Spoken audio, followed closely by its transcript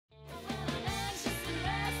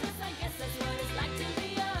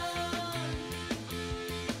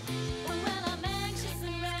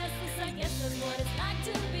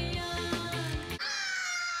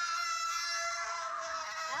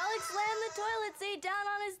Scarlett's ate down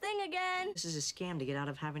on his thing again. This is a scam to get out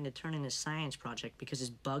of having to turn in his science project because his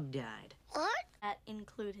bug died. What? That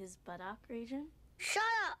include his buttock region? Shut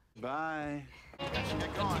up! Bye.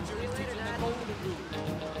 Get going.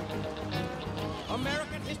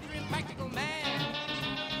 American history and practical man.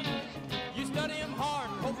 You study him hard,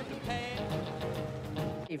 hoping to pay.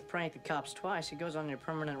 You've pranked the cops twice. It goes on your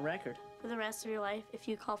permanent record. For the rest of your life, if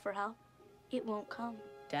you call for help, it won't come.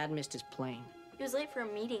 Dad missed his plane. He was late for a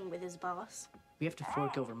meeting with his boss. We have to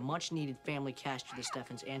fork over much-needed family cash to the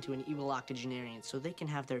Steffens and to an evil octogenarian so they can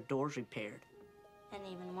have their doors repaired. And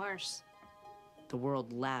even worse, The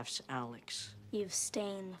world laughs, Alex. you've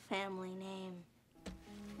stained the family name.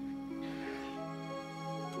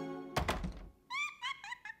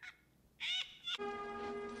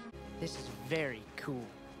 This is very cool.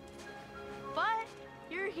 But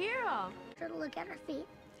you're a hero. Her to look at her feet.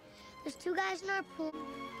 There's 2 guys in our pool.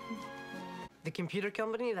 The computer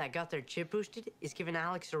company that got their chip boosted is giving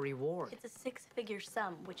Alex a reward. It's a 6-figure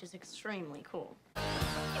sum, which is extremely cool.